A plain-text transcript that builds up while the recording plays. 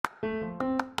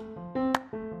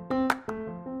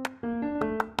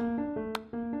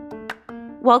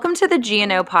Welcome to the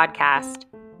G&O podcast.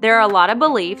 There are a lot of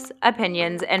beliefs,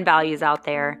 opinions, and values out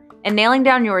there, and nailing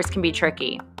down yours can be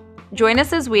tricky. Join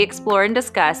us as we explore and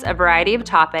discuss a variety of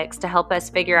topics to help us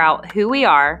figure out who we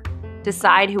are,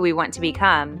 decide who we want to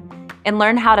become, and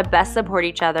learn how to best support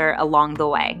each other along the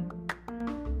way.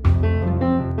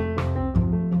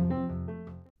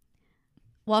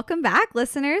 Welcome back,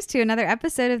 listeners, to another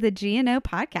episode of the G&O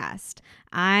podcast.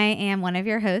 I am one of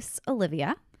your hosts,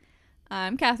 Olivia.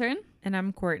 I'm Catherine. And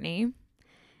I'm Courtney.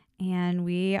 And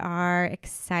we are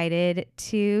excited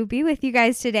to be with you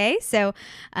guys today. So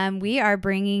we are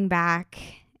bringing back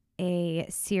a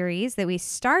series that we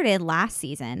started last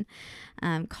season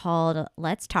called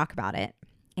Let's Talk About It.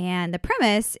 And the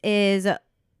premise is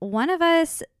one of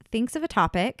us thinks of a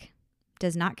topic,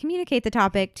 does not communicate the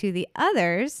topic to the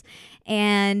others,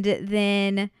 and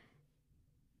then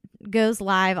goes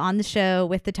live on the show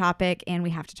with the topic, and we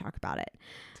have to talk about it.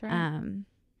 That's right.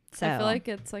 So I feel like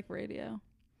it's like radio.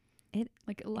 It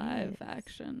like live is.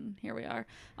 action. Here we are.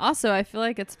 Also, I feel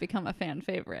like it's become a fan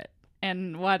favorite.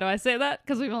 And why do I say that?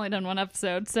 Because we've only done one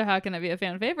episode, so how can it be a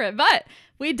fan favorite? But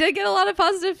we did get a lot of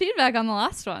positive feedback on the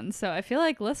last one, so I feel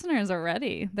like listeners are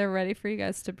ready. They're ready for you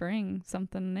guys to bring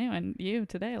something new, and you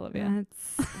today, Olivia.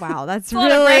 That's a lot of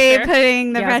really pressure.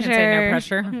 putting the I was pressure. gonna say no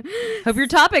pressure. Hope your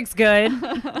topic's good.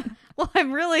 Well,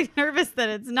 I'm really nervous that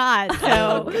it's not.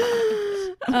 So,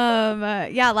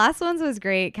 last one's was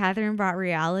great. Catherine brought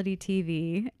reality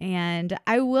TV, and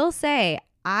I will say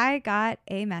I got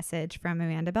a message from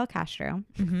Amanda Belcastro,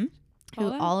 Mm-hmm.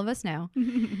 who all of us know.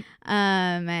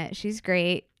 She's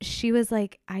great. She was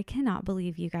like, I cannot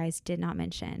believe you guys did not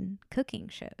mention cooking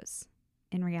shows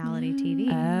in reality TV.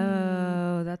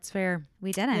 Oh, that's fair.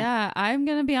 We didn't. Yeah, I'm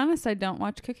going to be honest. I don't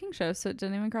watch cooking shows, so it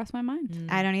didn't even cross my mind.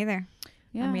 I don't either.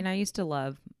 Yeah. I mean, I used to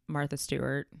love Martha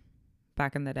Stewart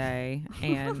back in the day,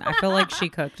 and I feel like she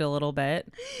cooked a little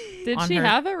bit. Did on she her-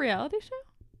 have a reality show?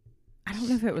 I don't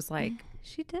know if it was like,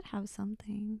 She did have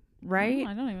something. right? Oh,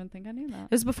 I don't even think I knew that.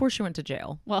 It was before she went to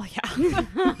jail. Well, yeah.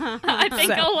 I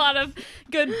think a lot of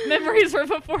good memories were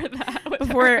before that. with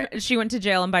Before her. she went to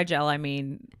jail, and by jail, I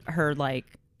mean her, like,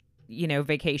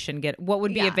 vacation what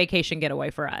would be Yeah. a vacation getaway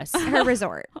for us Her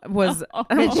resort. was,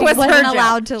 That she was wasn't her jail.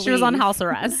 allowed to She was on leave. house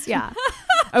arrest. Yeah.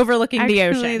 Overlooking the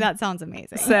Actually, ocean. that sounds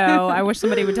amazing. So I wish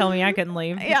somebody would tell me I couldn't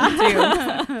leave.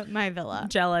 Yeah. My villa.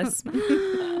 Jealous.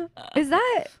 Is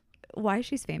that why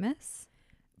she's famous?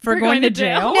 For going to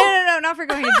jail? No, not for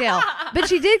going to jail. But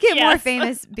she did get more Yes.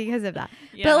 famous because of that.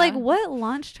 Yeah. But like, what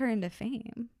launched her into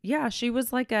fame? Yeah, she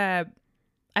was like I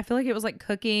feel like it was like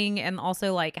cooking and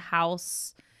also like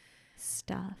house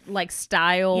Stuff. like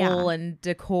style Yeah. and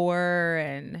decor,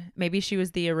 and maybe she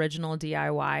was the original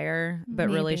DIYer, but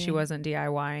really she Maybe. wasn't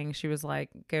DIYing. She was like,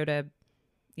 go to,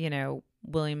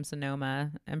 Williams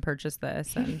Sonoma and purchase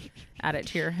this and add it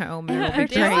to your home and it'll be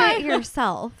Purchase great. it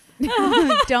yourself.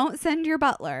 Don't send your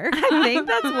butler. I think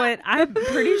that's what I'm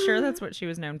pretty sure that's what she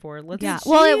was known for. Yeah.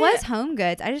 Well, it was Home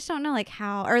Goods. I just don't know like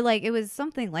how, or like it was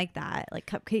something like that, like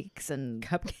cupcakes and.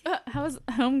 How is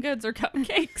Home Goods or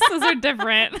cupcakes? Those are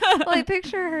different. Well, I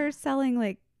picture her selling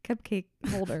like cupcake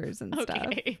holders and stuff.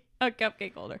 Okay. A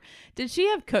cupcake holder. Did she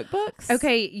have cookbooks?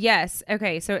 Okay, yes.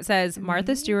 Okay, so it says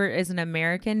Martha Stewart is an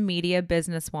American media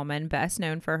businesswoman best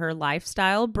known for her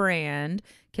lifestyle brand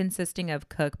consisting of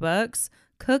cookbooks,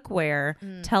 cookware,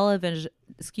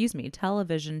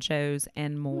 television shows,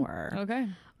 and more. Okay.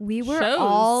 We were Shows.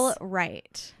 all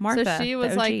right. Martha, so she the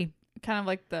was OG. like kind of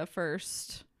like the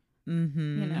first,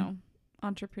 Mhm.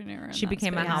 entrepreneur. in She that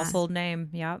became a space. household name.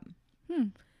 Yep. Hmm.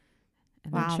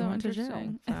 And Wow. then she So went to jail.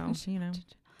 interesting. So,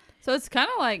 So it's kind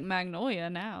of like Magnolia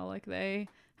now. Like they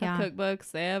have Yeah.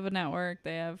 cookbooks, they have a network,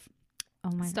 they have.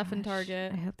 Oh my Stuff in gosh.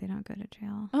 Target. I hope they don't go to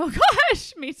jail. Oh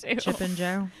gosh, me too. Chip and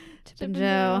Joe. Chip and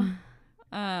Joe.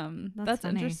 That's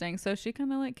funny. interesting. So she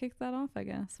kind of like kicked that off, I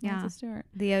guess. Yeah. Martha Stewart.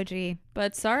 The OG.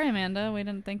 But sorry, Amanda, we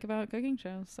didn't think about cooking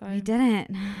shows. We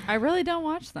didn't. I really don't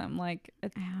watch them. Like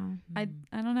it, Ow. I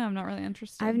don't know. I'm not really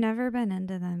interested. I've never been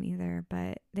into them either,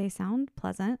 but they sound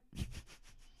pleasant.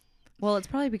 Well, it's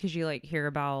probably because you like hear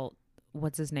about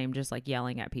what's his name just like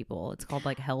yelling at people. It's called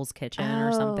like Hell's Kitchen or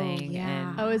Oh, something.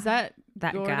 yeah. And Oh, is that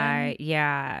that Gordon? guy,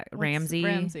 yeah, What's- Ramsey.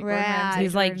 Gordon He's Ramsay.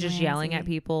 like Jordan just yelling at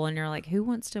Ramsay. people, and you're like, who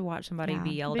wants to watch somebody Yeah. be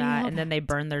yelled Be at, yelled and then they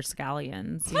burn their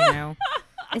scallions, you know?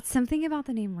 It's something about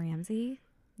the name Ramsey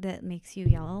that makes you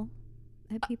yell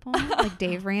at people, like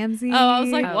Dave Ramsey. Oh, I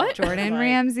was like, what? Jordan Like,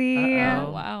 Ramsey. uh-oh.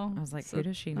 Oh, wow. I was like, So who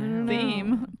does she I don't know? know.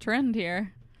 theme trend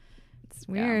here. It's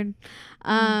weird.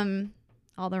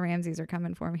 All the Ramseys are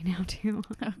coming for me now too.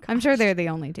 Oh, I'm sure they're the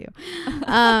only two.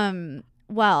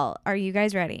 Well, are you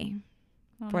guys ready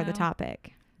Oh, for the no.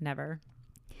 topic? Never.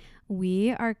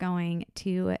 We are going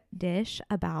to dish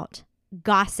about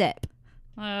gossip.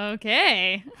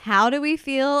 Okay. How do we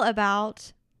feel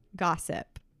about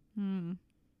gossip? Hmm.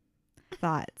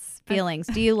 Thoughts, feelings.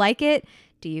 Do you like it?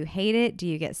 Do you hate it? Do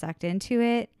you get sucked into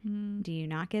it? Hmm. Do you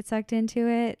not get sucked into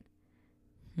it?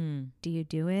 Hmm. Do you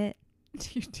do it? Do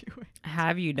you do it?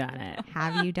 Have you done it?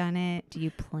 Have you done it? Do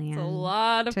you plan? It's a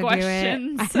lot of to do it?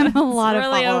 questions. I have a lot It's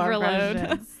of really follow-up overload.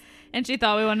 questions. And she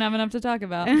thought we wouldn't have enough to talk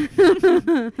about.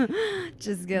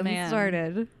 Just getting Man.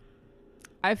 started.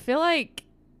 I feel like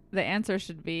the answer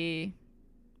should be,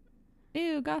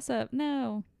 ew, gossip.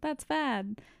 No, that's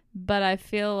bad. But I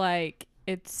feel like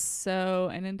it's so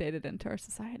inundated into our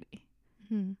society.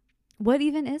 What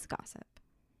even is gossip?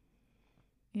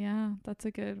 Yeah, that's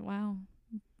a good, wow.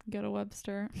 Go to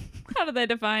Webster. How do they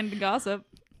define gossip?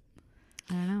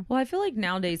 I don't know. Well, I feel like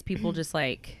nowadays people just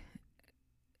like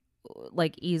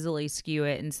easily skew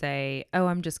it and say, "Oh,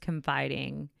 I'm just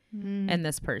confiding in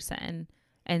this person."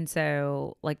 And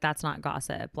so like that's not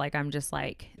gossip. Like I'm just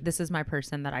like, this is my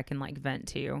person that I can like vent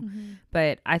to. Mm-hmm.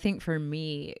 But I think for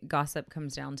me, gossip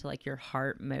comes down to like your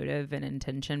heart motive and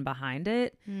intention behind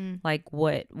it. Like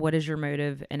what is your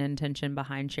motive and intention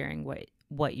behind sharing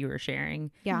what you are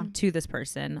sharing Yeah. to this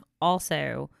person?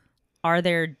 Also, are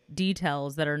there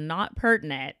details that are not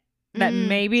pertinent that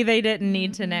maybe they didn't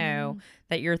need to know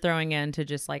that you're throwing in to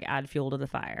just like add fuel to the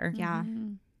fire? Yeah.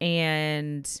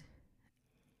 And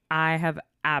I have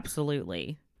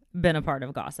absolutely been a part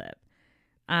of gossip.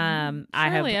 I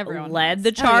Surely have everyone led has. the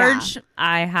Oh, yeah. charge.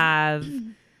 I have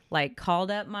like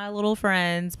called up my little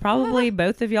friends, probably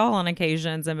both of y'all on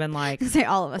occasions, and been like, Say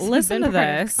all of us. have listen to been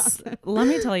part of this. gossip. Let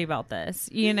me tell you about this,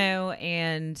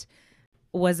 and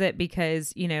was it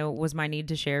because, was my need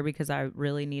to share because I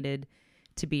really needed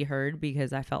to be heard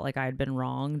because I felt like I had been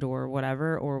wronged or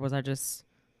whatever, or was I just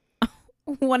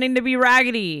wanting to be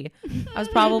raggedy? I was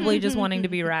probably just wanting to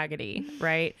be raggedy,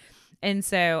 right? And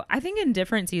so I think in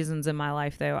different seasons in my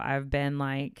life, though, I've been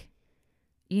like,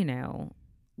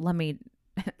 let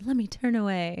me turn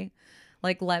away.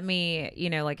 Like, let me,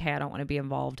 like, hey, I don't want to be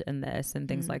involved in this and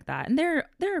things like that. And there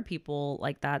are people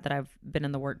like that I've been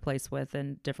in the workplace with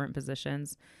in different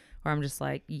positions where I'm just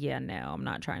like, yeah, no, I'm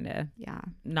not trying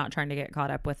to get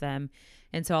caught up with them.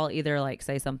 And so I'll either like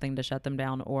say something to shut them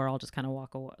down, or I'll just kind of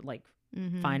walk away, like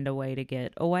find a way to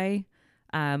get away,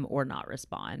 or not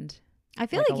respond. I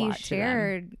feel like, like a you lot to them.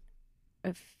 shared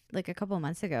like a couple of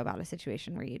months ago about a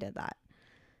situation where you did that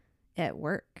at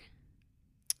work.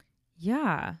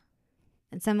 Yeah.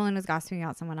 And someone was gossiping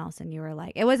about someone else, and you were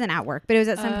like, it wasn't at work, but it was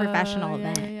at some professional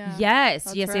event. Yes.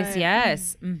 That's Yes. right.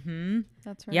 Yes. Mm-hmm.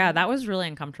 That's right. Yeah, that was really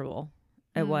uncomfortable.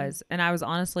 It Mm. was. And I was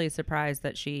honestly surprised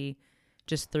that she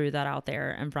just threw that out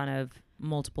there in front of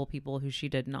multiple people who she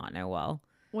did not know well.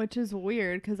 Which is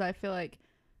weird because I feel like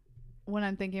when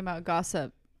I'm thinking about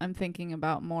gossip, I'm thinking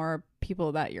about more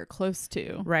people that you're close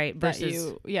to. Right. That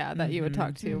Versus, you would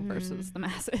talk to versus the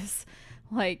masses.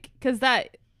 Like, because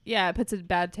that, it puts a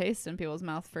bad taste in people's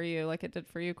mouth for you, like it did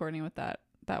for you, Courtney, with that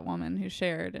woman who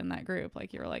shared in that group.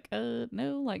 Like, you were like,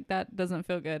 no, like that doesn't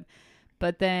feel good.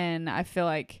 But then I feel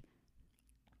like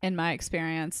in my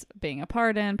experience, being a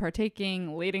part in,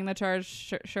 partaking, leading the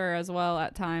charge, sure as well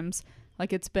at times,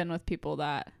 like it's been with people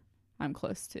that I'm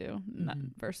close to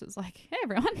versus like, hey,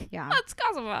 everyone, let's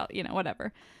gossip about,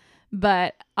 whatever.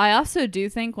 But I also do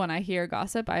think when I hear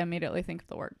gossip, I immediately think of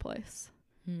the workplace.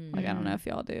 Like, I don't know if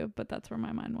y'all do, but that's where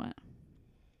my mind went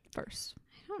first.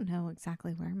 I don't know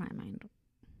exactly where my mind.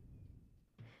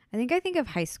 I think of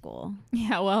high school.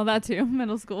 Yeah, well, that too.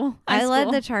 Middle school. I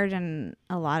led the charge in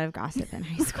a lot of gossip in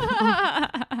high school.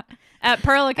 At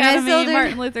Pearl And I still Academy, do.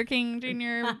 Martin Luther King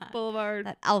Jr. Boulevard.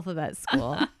 That alphabet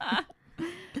school.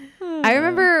 I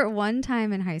remember one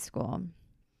time in high school,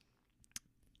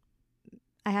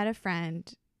 I had a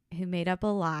friend who made up a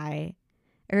lie,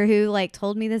 or who like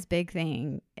told me this big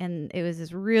thing, and it was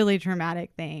this really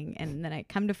traumatic thing, and then I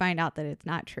come to find out that it's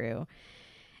not true.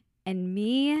 And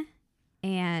me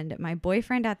and my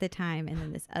boyfriend at the time, and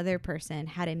then this other person,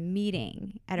 had a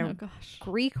meeting at a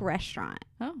Greek restaurant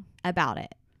about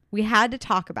it. We had to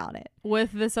talk about it.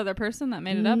 With this other person that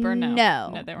made it up, or no?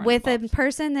 No, they weren't with involved. a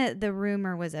person that the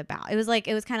rumor was about. It was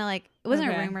kind of like, it wasn't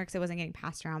Okay. a rumor because it wasn't getting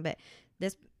passed around, but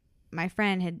my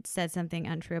friend had said something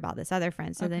untrue about this other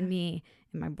friend. So then me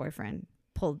and my boyfriend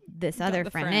pulled this Got other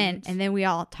the friend friend. in, and then we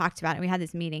all talked about it. We had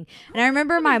this meeting, and I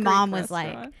remember my Greek mom was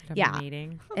restaurant. like, yeah,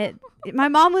 Meeting. my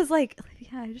mom was like,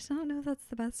 yeah, I just don't know if that's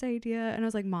the best idea. And I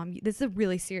was like, Mom, this is a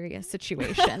really serious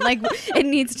situation. Like, it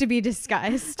needs to be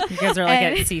discussed. You guys are like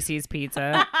And- at CC's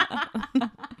Pizza.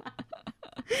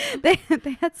 they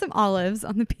had some olives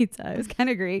on the pizza. It was kind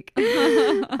of Greek.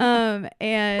 And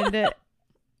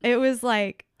it was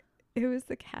like, it was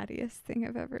the cattiest thing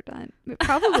I've ever done.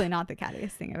 Probably not the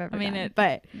cattiest thing I've ever done.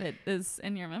 But it is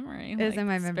in your memory. It is in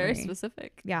my it's memory. Very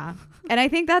specific. Yeah. And I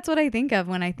think that's what I think of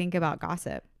when I think about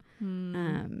gossip.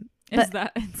 Is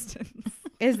that instance?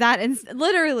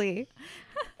 Literally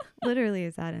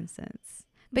is that instance.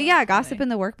 But yeah, gossip in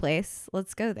the workplace.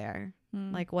 Let's go there.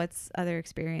 Like, what's other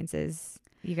experiences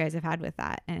you guys have had with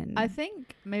that? And I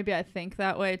think maybe I think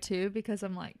that way too, because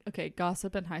I'm like, okay,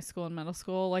 gossip in high school and middle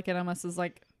school, like it almost is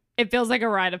like, it feels like a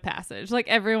rite of passage. Like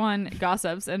everyone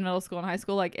gossips in middle school and high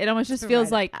school. Like it almost just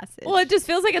feels like, well, it just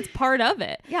feels like it's part of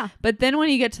it. Yeah. But then when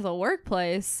you get to the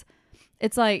workplace,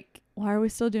 it's like, why are we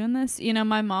still doing this? You know,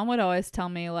 my mom would always tell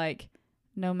me, like,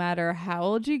 no matter how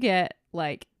old you get,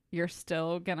 like, you're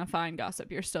still gonna find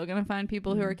gossip. You're still gonna find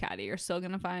people who are catty. You're still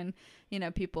gonna find, you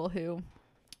know, people who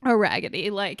are raggedy.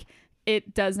 Like,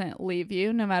 it doesn't leave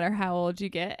you no matter how old you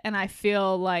get. And I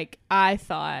feel like I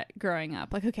thought growing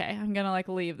up, like, okay, I'm gonna like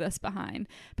leave this behind,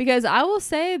 because I will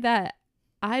say that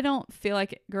I don't feel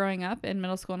like growing up in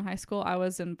middle school and high school I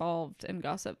was involved in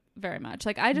gossip very much.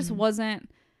 Like, I just wasn't,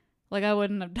 like, I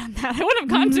wouldn't have done that. I wouldn't have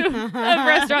gone to a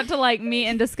restaurant to like meet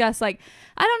and discuss, like,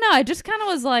 I don't know, I just kind of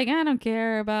was like, I don't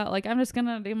care about, like, I'm just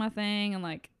gonna do my thing and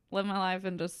like live my life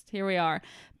and just here we are.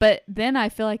 But then I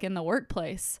feel like in the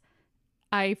workplace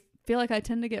I feel like I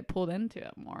tend to get pulled into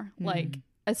it more. Like,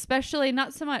 especially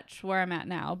not so much where I'm at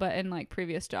now, but in like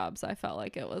previous jobs, I felt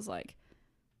like it was like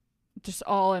just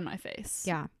all in my face.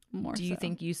 Yeah. More. Do you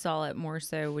think you saw it more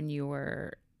so when you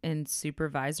were in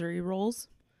supervisory roles?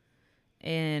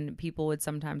 And people would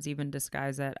sometimes even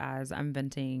disguise it as, I'm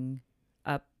venting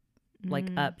up, like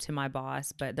up to my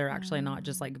boss, but they're actually not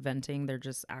just like venting. They're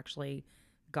just actually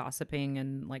gossiping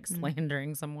and like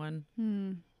slandering someone.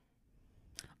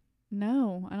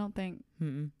 No, I don't think.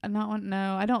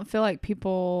 No, I don't feel like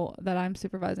people that I'm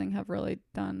supervising have really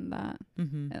done that.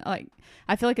 Like,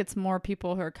 I feel like it's more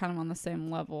people who are kind of on the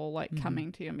same level, like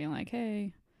coming to you and being like,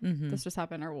 hey, this just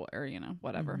happened, or you know,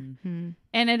 whatever.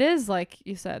 And it is like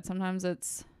you said, sometimes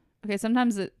it's okay.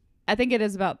 Sometimes I think it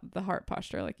is about the heart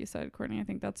posture, like you said, Courtney. I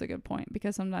think that's a good point,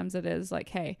 because sometimes it is like,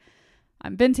 hey,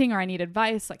 I'm venting, or I need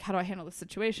advice. Like, how do I handle the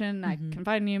situation? I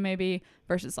confide in you, maybe,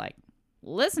 versus like,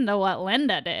 listen to what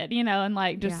Linda did, you know, and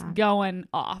like just going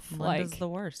off. Linda's like the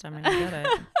worst. I mean, I get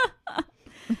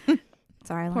it.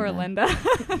 Sorry, Linda. Poor Linda.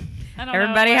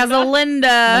 Everybody has a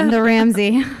Linda. Linda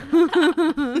Ramsey.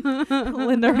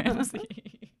 Linda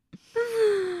Ramsey.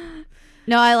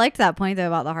 No, I liked that point though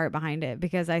about the heart behind it,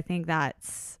 because I think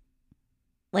that's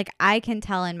like, I can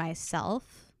tell in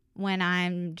myself when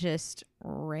I'm just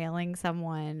railing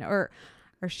someone or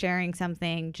sharing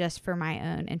something just for my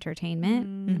own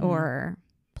entertainment or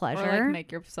pleasure. Or like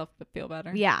make yourself feel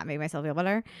better. Yeah, make myself feel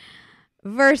better.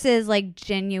 Versus like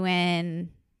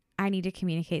genuine, I need to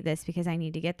communicate this because I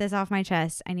need to get this off my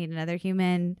chest. I need another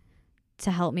human to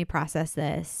help me process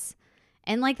this.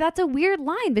 And like, that's a weird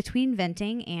line between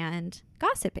venting and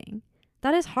gossiping.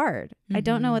 That is hard. I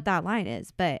don't know what that line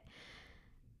is, but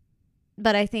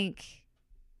I think,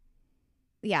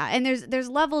 yeah. And there's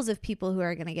levels of people who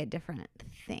are going to get different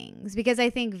things, because I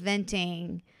think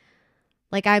venting,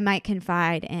 like, I might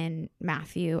confide in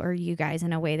Matthew or you guys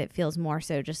in a way that feels more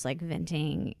so just like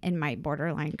venting and might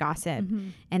borderline gossip.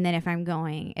 And then if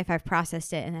I've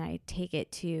processed it and then I take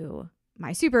it to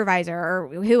my supervisor or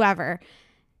whoever,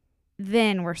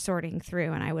 then we're sorting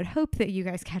through, and I would hope that you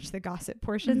guys catch the gossip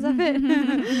portions of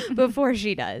it before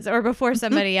she does, or before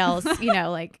somebody else, you know,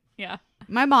 like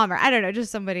my mom, or I don't know,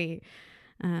 just somebody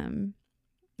who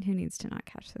needs to not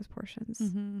catch those portions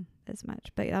as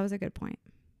much. But that was a good point.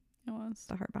 It was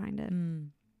the heart behind it.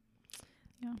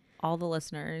 Yeah. All the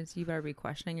listeners, you better be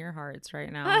questioning your hearts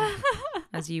right now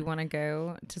as you want to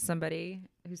go to somebody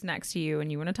who's next to you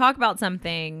and you want to talk about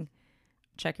something.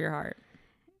 Check your heart.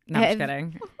 No, I'm just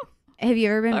kidding. Have you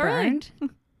ever been burned?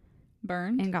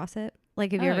 Burned? In gossip?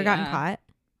 Like, have you ever gotten caught?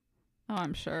 Oh,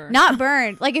 I'm sure. Not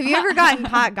burned. Like, have you ever gotten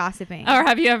caught gossiping? Or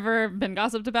have you ever been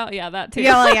gossiped about? Yeah, that too.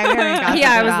 Yeah, like, have you ever been gossiped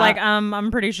yeah, I was about? like,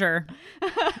 I'm pretty sure.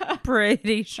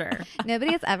 Pretty sure.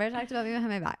 Nobody has ever talked about me behind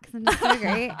my back, because I'm just so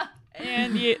great.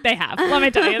 And they have. Let me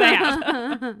tell you, they have.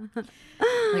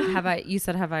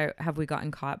 Like, have we gotten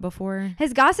caught before?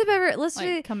 Has gossip ever, let's Like,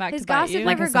 do, come back has to bite gossip you?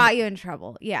 ever got you in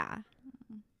trouble? Yeah.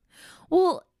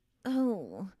 Well,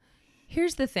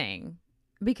 here's the thing.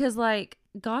 Because, like,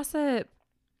 gossip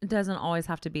doesn't always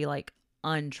have to be, like,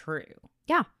 untrue.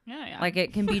 Yeah. Yeah. Like,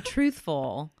 it can be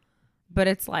truthful, but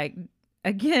it's like,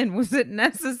 again, was it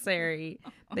necessary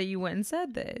that you went and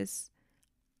said this?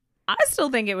 I still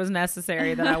think it was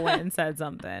necessary that I went and said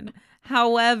something.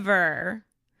 However,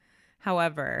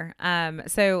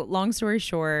 so long story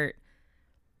short,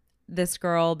 this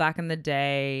girl back in the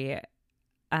day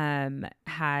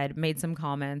had made some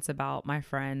comments about our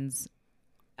friend's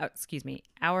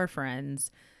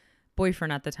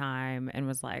boyfriend at the time, and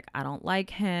was like, I don't like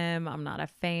him, I'm not a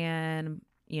fan,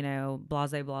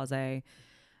 blase.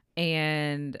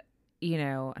 And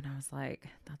and I was like,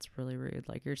 that's really rude.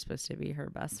 Like, you're supposed to be her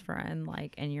best friend,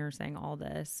 like, and you're saying all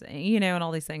this, and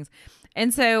all these things.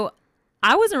 And so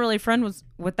I wasn't really friends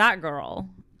with that girl,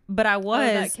 but I was.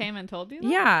 Oh, that came and told you that?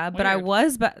 Yeah, Weird. but I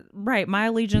was, right. My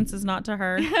allegiance is not to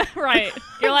her. Right.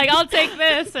 You're like, I'll take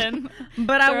this.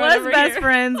 But I was best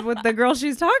friends with the girl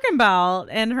she's talking about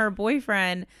and her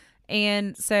boyfriend.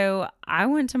 And so I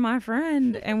went to my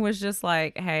friend and was just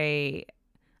like, hey,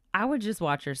 I would just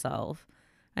watch yourself.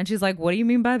 And she's like, what do you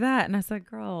mean by that? And I said,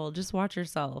 girl, just watch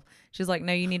yourself. She's like,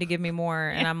 no, you need to give me more.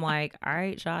 And I'm like, all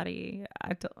right, Shotty.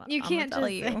 You can't tell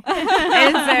you. And so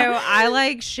I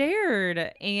like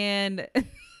shared. And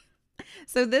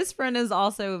so this friend is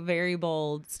also very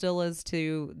bold, still is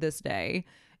to this day.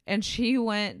 And she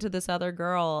went to this other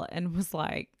girl and was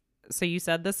like, so you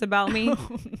said this about me?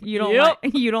 You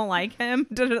don't like him?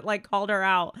 Did it like called her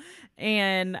out?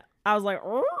 And I was like,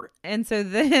 "Urgh." And so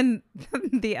then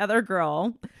the other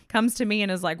girl comes to me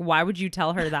and is like, why would you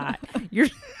tell her that?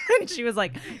 She was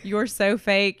like, you're so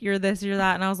fake. You're this, you're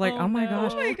that. And I was like, oh my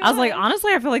gosh. I was like,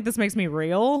 honestly, I feel like this makes me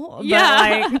real.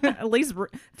 Yeah. But like, at least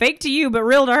fake to you, but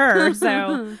real to her.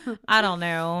 So I don't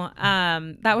know.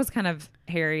 That was kind of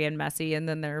hairy and messy. And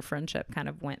then their friendship kind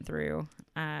of went through.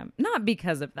 Not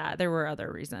because of that. There were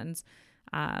other reasons.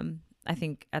 I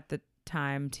think at the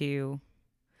time too.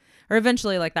 Or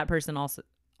eventually, like, that person also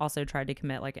tried to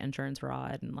commit like insurance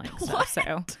fraud and like stuff.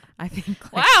 So I think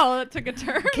wow, that took a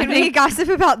turn. Can we gossip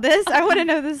about this? I want to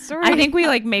know this story. I think we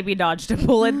like maybe dodged a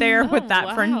bullet there with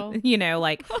that friend.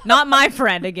 Like not my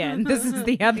friend again. This is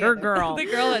the other girl. The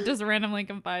girl that just randomly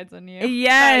confides in you.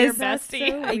 Yes, your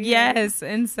bestie. So yes.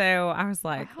 And so I was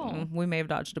like, we may have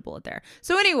dodged a bullet there.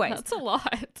 So anyways, that's a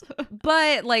lot.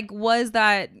 But like, was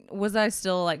I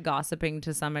still like gossiping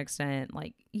to some extent?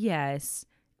 Like, yes.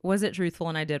 Was it truthful?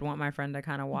 And I did want my friend to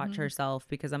kind of watch herself,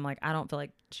 because I'm like, I don't feel like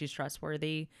she's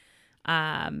trustworthy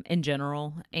in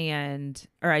general.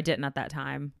 Or I didn't at that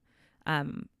time. I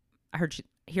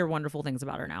hear wonderful things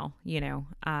about her now,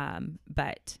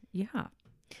 but yeah.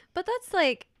 But that's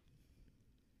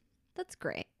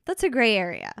great. That's a gray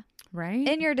area. Right.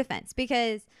 In your defense,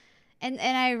 because and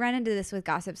I run into this with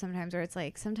gossip sometimes, where it's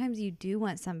like, sometimes you do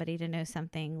want somebody to know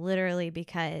something literally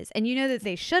because, and you know that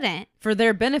they shouldn't. For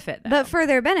their benefit, though. But for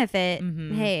their benefit,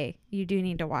 hey, you do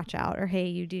need to watch out, or hey,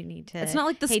 you do need to. It's not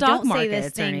like the hey, stock don't say markets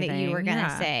this thing that you were going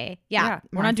to say. Yeah.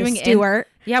 We're not doing Stewart.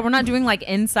 we're not doing like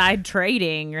inside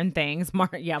trading and things.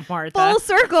 Martha. Full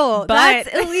circle. That's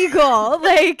illegal.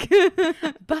 Like,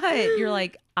 but you're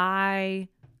like, I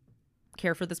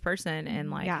care for this person, and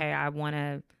like, hey, I want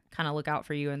to kind of look out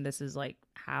for you, and this is like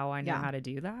how I know how to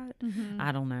do that.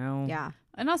 I don't know. Yeah.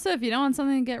 And also, if you don't want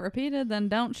something to get repeated, then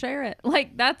don't share it.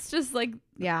 Like, that's just like,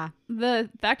 the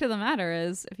fact of the matter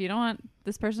is, if you don't want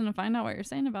this person to find out what you're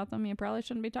saying about them, you probably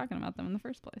shouldn't be talking about them in the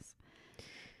first place.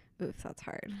 Oof, that's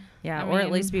hard. Yeah, or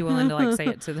at least be willing to like say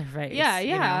it to their face.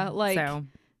 Yeah. Like, so.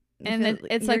 And it's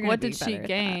You're like, what gonna did be she better at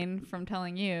gain from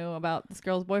telling you about this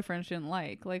girl's boyfriend she didn't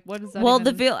like? Like, what is that? Well,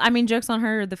 jokes on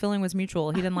her. The feeling was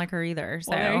mutual. He didn't like her either. So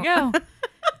well, there you go.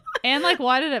 And like,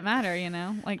 why did it matter?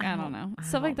 Like, I don't know.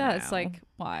 Stuff like that. It's like,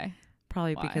 why?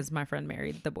 Probably Why? because my friend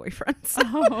married the boyfriend. So.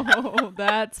 Oh,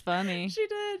 that's funny. She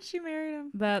did. She married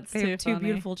him. That's They too have two funny.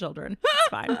 beautiful children. It's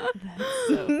fine. That's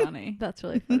so funny. That's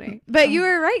really funny. But you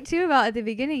were right too about at the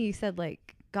beginning. You said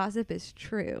like gossip is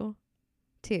true,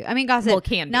 too. I mean, gossip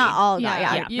can be. not all.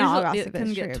 Yeah, not all usually gossip it can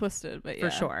is get true. twisted, but For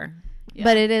sure. Yeah.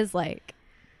 But it is like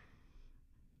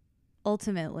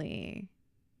ultimately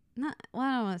not. Well,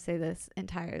 I don't want to say this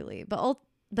entirely, but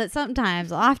oftentimes,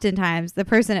 the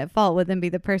person at fault would then be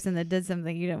the person that did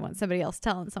something you didn't want somebody else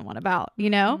telling someone about. So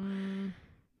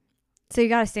you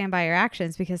got to stand by your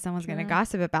actions, because someone's going to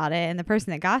gossip about it, and the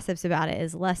person that gossips about it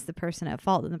is less the person at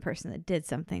fault than the person that did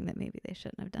something that maybe they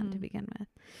shouldn't have done to begin with.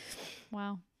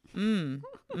 Wow.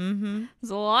 Mm-hmm.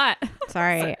 It's a lot.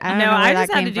 Sorry. I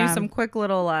just had to do some quick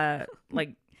little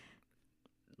like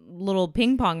little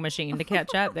ping pong machine to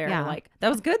catch up there. Yeah. Like, that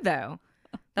was good though.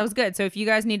 That was good. So if you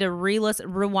guys need to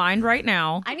rewind right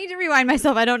now. I need to rewind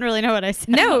myself. I don't really know what I said.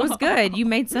 No, it was good. You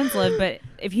made sense, Liv. But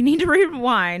if you need to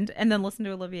rewind and then listen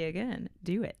to Olivia again,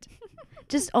 do it.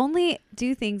 Just only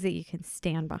do things that you can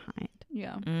stand behind.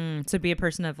 Yeah. To be a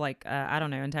person of like, I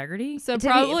don't know, integrity. So To be-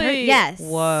 probably yes.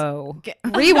 Whoa. Okay,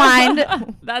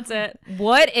 rewind. That's it.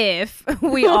 What if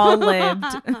we all lived?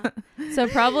 So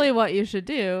probably what you should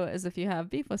do is if you have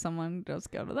beef with someone,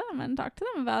 just go to them and talk to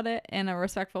them about it in a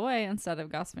respectful way instead of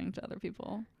gossiping to other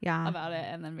people Yeah. about it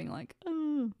and then being like,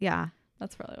 oh, Yeah.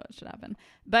 that's probably what should happen.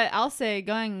 But I'll say,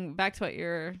 going back to what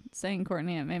you're saying,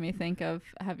 Courtney, it made me think of,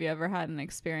 have you ever had an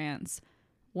experience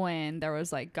when there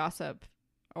was like gossip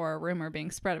or a rumor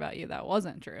being spread about you that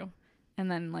wasn't true,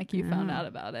 and then like you found out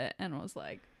about it and was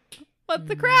like, what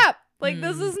the crap, like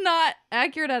this is not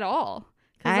accurate at all,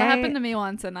 because that happened to me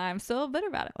once and I'm still bitter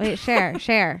about it. Wait,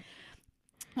 share.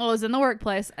 Well, it was in the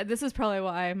workplace. This is probably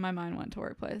why my mind went to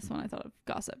workplace when I thought of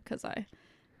gossip, because I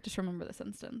just remember this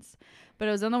instance. But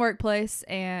it was in the workplace,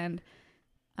 and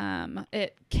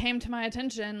it came to my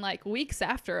attention like weeks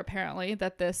after, apparently,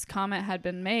 that this comment had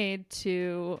been made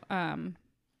to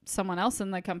someone else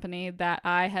in the company, that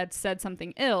I had said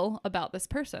something ill about this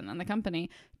person in the company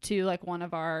to like one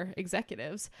of our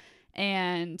executives.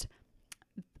 And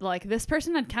like this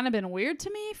person had kind of been weird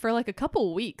to me for like a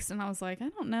couple weeks, and I was like, I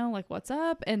don't know, like what's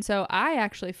up? And so I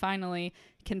actually finally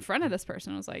confronted this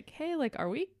person. I was like, hey, like, are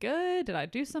we good? Did I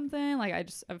do something? Like I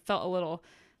felt a little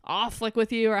off like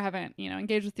with you, or I haven't,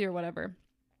 engaged with you or whatever.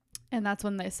 And that's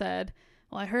when they said,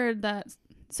 well, I heard that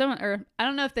someone, or I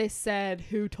don't know if they said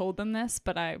who told them this,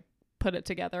 but I put it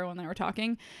together when they were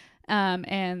talking.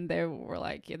 And they were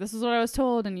like, yeah, this is what I was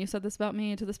told, and you said this about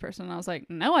me to this person. And I was like,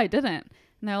 no, I didn't.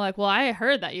 And they're like, well, I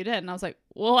heard that you did. And I was like,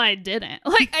 well, I didn't.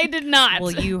 Like, I did not.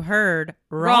 Well, you heard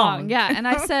wrong. Yeah. And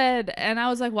I said, and I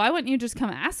was like, why wouldn't you just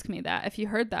come ask me that if you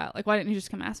heard that? Like, why didn't you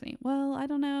just come ask me? Well, I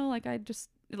don't know. Like, I just,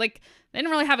 like, they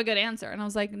didn't really have a good answer. And I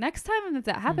was like, next time if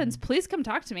that happens, please come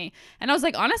talk to me. And I was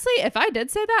like, honestly, if I did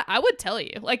say that, I would tell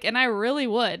you. Like, and I really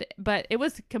would. But it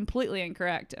was completely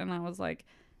incorrect. And I was like,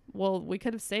 well, we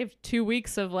could have saved 2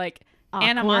 weeks of like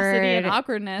animosity and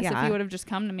awkwardness if you would have just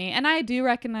come to me. And I do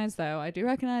recognize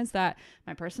that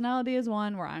my personality is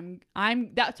one where I'm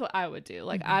that's what I would do.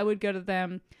 Like I would go to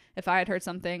them if I had heard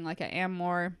something. Like I am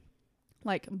more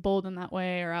like bold in that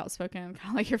way, or outspoken,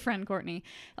 kind of like your friend Courtney.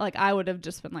 Like I would have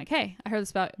just been like, hey, I heard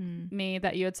this about me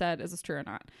that you had said. Is this true or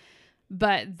not?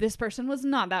 But this person was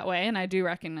not that way, and I do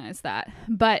recognize that.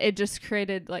 But it just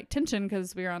created like tension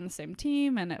because we were on the same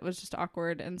team, and it was just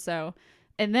awkward. And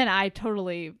then I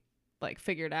totally like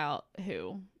figured out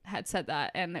who had said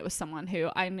that, and it was someone who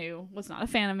I knew was not a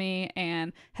fan of me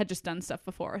and had just done stuff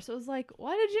before. So it was like,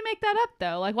 why did you make that up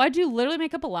though? Like, why'd you literally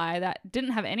make up a lie that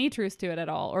didn't have any truth to it at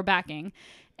all or backing,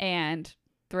 and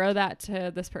throw that to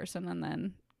this person, and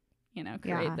then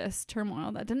create this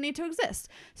turmoil that didn't need to exist.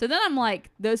 So then I'm like,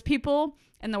 those people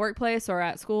in the workplace or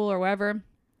at school or wherever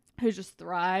who just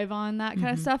thrive on that kind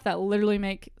of stuff, that literally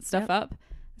make stuff up,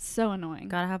 so annoying.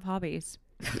 Gotta have hobbies.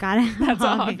 That's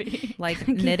a hobby. Like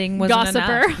knitting wasn't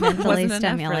Gossiper. enough. Mentally Wasn't enough for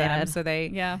them. stimulated. So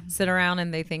they sit around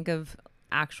and they think of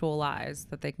actual lies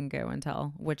that they can go and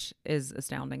tell, which is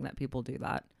astounding that people do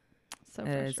that. So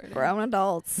frustrating. Grown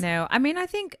adults. No, I mean, I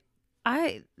think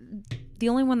the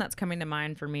only one that's coming to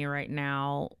mind for me right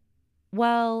now,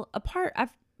 well,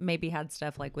 I've maybe had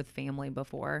stuff like with family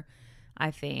before, I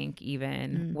think,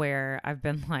 even where I've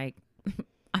been like,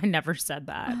 I never said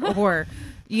that, or,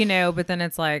 but then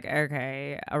it's like,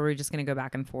 okay, are we just going to go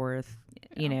back and forth?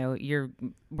 We're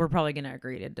probably going to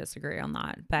agree to disagree on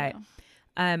that. But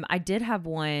I did have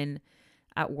one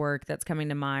at work that's coming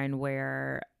to mind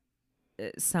where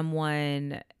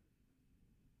someone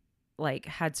like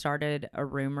had started a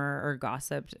rumor or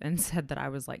gossiped and said that I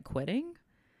was like quitting.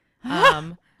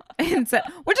 And so,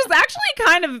 which is actually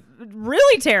kind of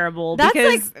really terrible. That's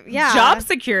because like, job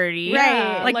security,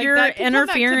 right? Like you're that can come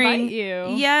back to interfering. bite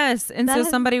you. Yes, and so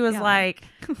somebody was like,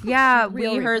 "Yeah, we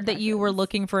Real heard that you were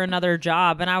looking for another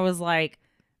job," and I was like,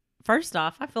 first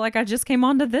off, I feel like I just came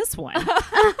onto this one.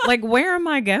 Like, where am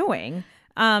I going?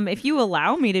 If you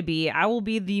allow me to be, I will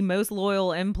be the most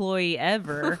loyal employee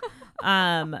ever."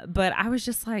 But I was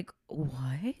just like,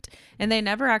 what? And they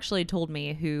never actually told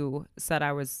me who said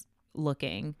I was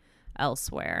looking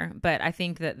elsewhere. But I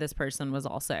think that this person was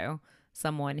also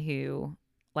someone who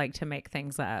liked to make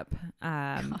things up,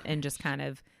 and just kind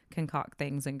of concoct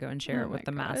things and go and share it with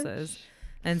the masses.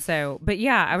 And so, but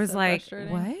yeah, I was like,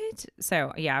 what?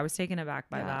 So yeah, I was taken aback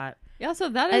by that. Yeah. So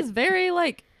that is very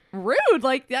like rude.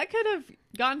 Like that could have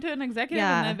gone to an executive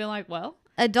and they'd been like, well,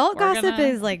 adult gossip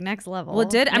is like next level. Well,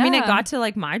 I mean, it got to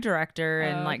like my director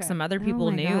and like some other people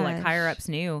my knew, like gosh. higher ups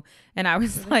knew. And I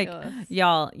was like,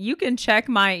 y'all, you can check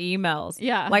my emails.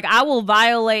 Yeah. Like I will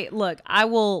I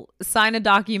will sign a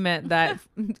document that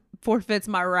forfeits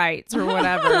my rights or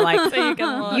whatever. Like,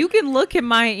 So you can look at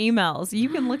my emails. You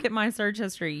can look at my search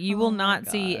history. You will not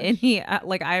see gosh. any,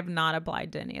 like, I have not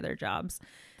applied to any other jobs.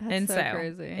 That's And so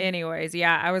crazy. anyways,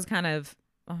 yeah, I was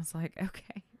like,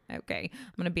 okay, I'm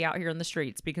going to be out here in the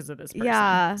streets because of this person.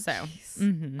 Yeah. So, That's so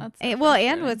And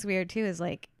frustrating. what's weird too is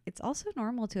like it's also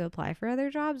normal to apply for other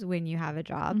jobs when you have a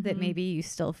job that Mhm. maybe you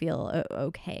still feel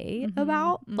okay Mhm,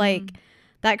 about. mhm. Like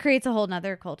that creates a whole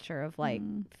nother culture of like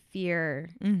Mhm. fear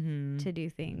mm-hmm. to do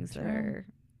things that True. are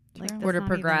like True. that's or to not even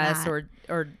progress that.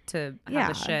 or to have Yeah.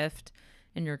 a shift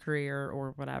in your career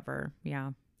or whatever.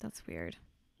 Yeah. That's weird.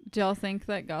 Do y'all think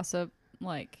that gossip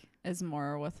like is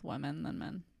more with women than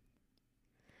men?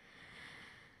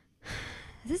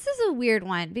 This is a weird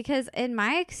one because in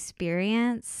my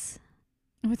experience,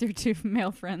 With your two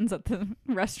male friends at the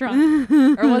restaurant,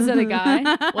 or was it a guy?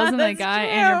 Wasn't it a That's guy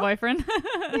and your true. boyfriend?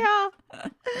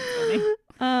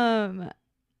 Yeah.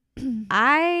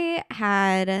 I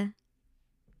had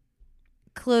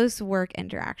close work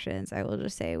interactions, I will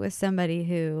just say, with somebody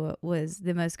who was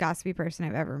the most gossipy person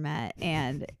I've ever met,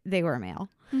 and they were male.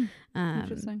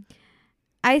 Interesting.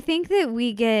 I think that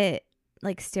we get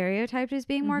like stereotyped as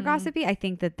being more Mhm. gossipy. I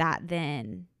think that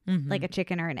then like a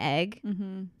chicken or an egg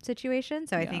Mm-hmm. situation.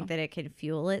 So I Yeah. think that it can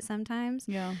fuel it sometimes.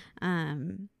 Yeah. I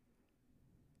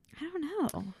don't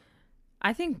know.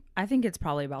 I think it's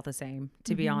probably about the same,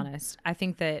 to be Mhm. honest. I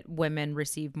think that women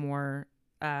receive more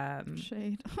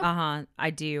Shade.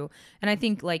 I do. And I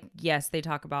think, like, yes, they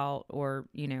talk about, or,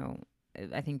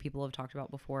 I think people have talked about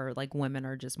before, like, women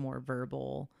are just more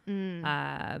verbal,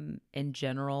 in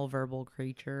general, verbal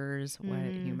creatures. What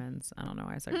humans? I don't know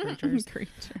why I said creatures.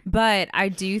 But I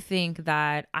do think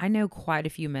that I know quite a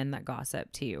few men that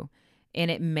gossip too. And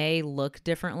it may look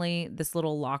differently, this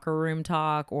little locker room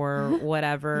talk or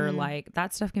whatever, like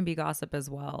that stuff can be gossip as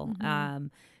well.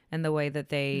 And the way that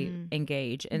they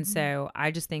engage. And so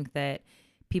I just think that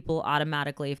people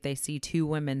automatically, if they see two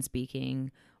women speaking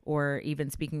or even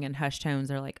speaking in hushed tones,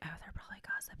 they're like, oh, they're probably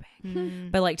gossiping.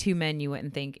 But like two men, you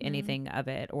wouldn't think anything of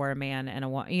it, or a man and a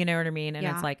woman, you know what I mean? And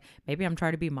Yeah. it's like, maybe I'm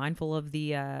trying to be mindful of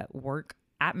the work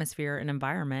atmosphere and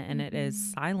environment, and it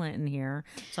is silent in here,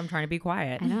 so I'm trying to be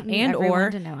quiet. I don't need and everyone or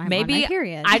to know I'm maybe on my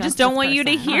period. I just don't want you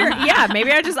to hear. Yeah,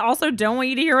 maybe I just also don't want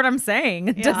you to hear what I'm saying.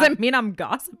 It doesn't mean I'm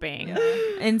gossiping.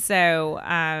 And so,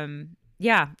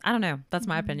 yeah, I don't know. That's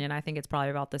my opinion. I think it's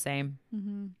probably about the same.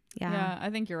 Yeah,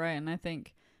 I think you're right, and I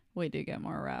think we do get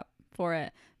more rap for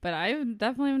it. But I've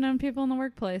definitely known people in the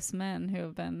workplace, men, who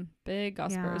have been big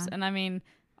gossipers. Yeah. And I mean,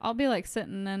 I'll be like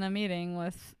sitting in a meeting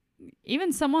with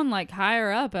even someone like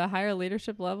higher up, a higher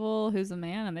leadership level, who's a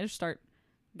man, and they just start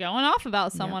going off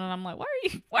about someone, and I'm like, why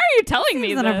are you telling me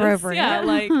Seems this? inappropriate. Yeah,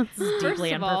 like Deeply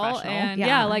first of all, unprofessional. and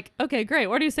Yeah. like, okay, great.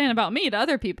 What are you saying about me to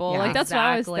other people? Yeah. Like that's what I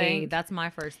always Exactly. think. That's my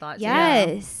first thought. too.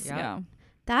 Yes. Yep. Yeah.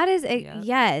 That is Yep.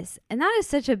 yes. And that is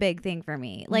such a big thing for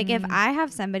me. Like if I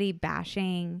have somebody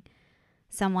bashing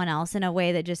someone else in a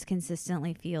way that just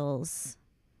consistently feels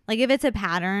like, if it's a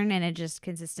pattern and it just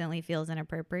consistently feels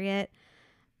inappropriate,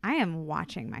 I am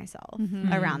watching myself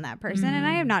around that person, and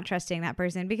I am not trusting that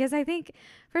person, because I think,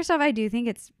 first off, I do think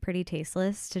it's pretty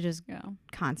tasteless to just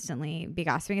constantly be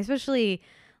gossiping, especially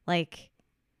like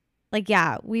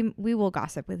yeah, we will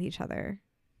gossip with each other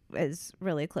as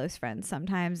really close friends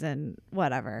sometimes, and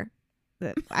whatever.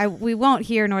 We won't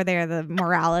hear nor there the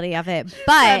morality of it,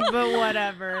 but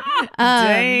whatever.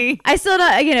 I still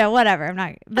don't, whatever. I'm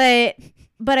not,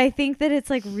 but I think that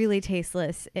it's like really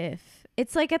tasteless if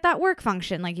it's like at that work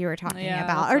function, like you were talking Yeah,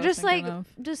 about, that's or what I was just like thinking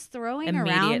just throwing Immediate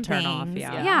around turn things. off,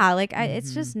 yeah. Yeah, like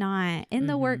it's just not in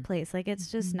the workplace. Like it's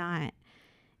just not.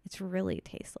 It's really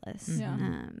tasteless. Yeah.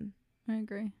 I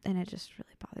agree. And it just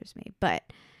really bothers me. But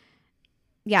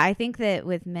yeah, I think that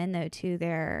with men though too,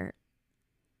 they're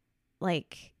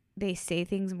like, they say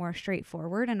things more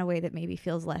straightforward in a way that maybe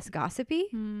feels less gossipy.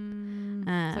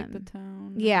 It's like the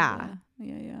tone. Yeah.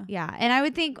 Yeah. Yeah. And I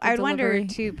would think, The I'd wonder delivery.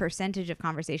 too, percentage of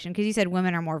conversation, because you said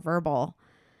women are more verbal.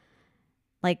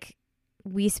 Like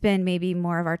we spend maybe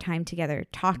more of our time together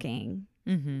talking,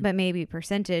 but maybe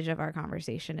percentage of our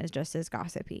conversation is just as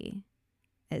gossipy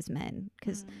as men.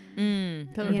 Because Because we're You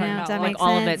talking know, about does that like make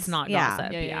all of sense? it's not Yeah.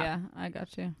 gossip. yeah. I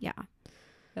got you. yeah.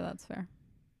 Yeah, that's fair.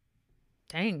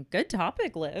 Dang, good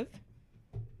topic, Liv.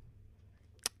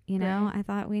 You know, I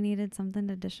thought we needed something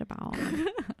to dish about.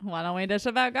 Why don't we dish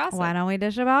about gossip? Why don't we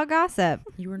dish about gossip?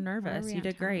 You were nervous. we You at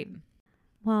did great.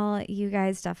 Well, you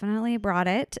guys definitely brought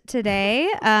it today.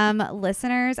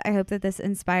 Listeners, I hope that this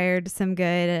inspired some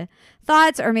good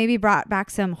thoughts, or maybe brought back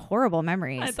some horrible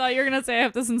memories. I thought you were gonna say I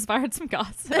hope this inspired some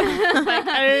gossip.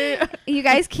 You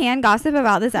guys can gossip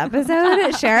about this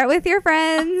episode. Share it with your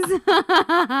friends.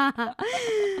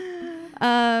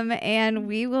 And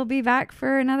we will be back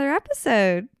for another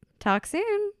episode. Talk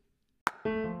soon.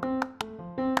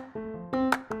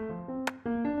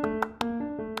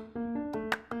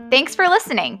 Thanks for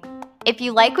listening. If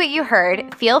you like what you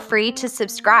heard, feel free to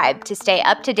subscribe to stay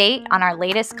up to date on our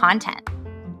latest content.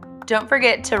 Don't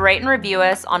forget to rate and review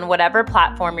us on whatever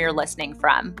platform you're listening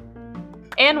from.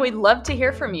 And we'd love to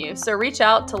hear from you, so reach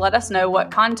out to let us know what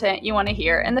content you want to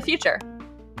hear in the future.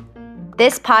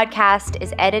 This podcast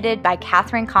is edited by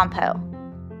Catherine Campo.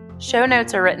 Show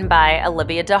notes are written by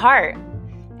Olivia DeHart.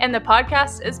 And the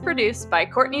podcast is produced by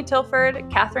Courtney Tilford,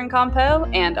 Catherine Campo,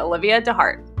 and Olivia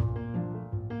DeHart.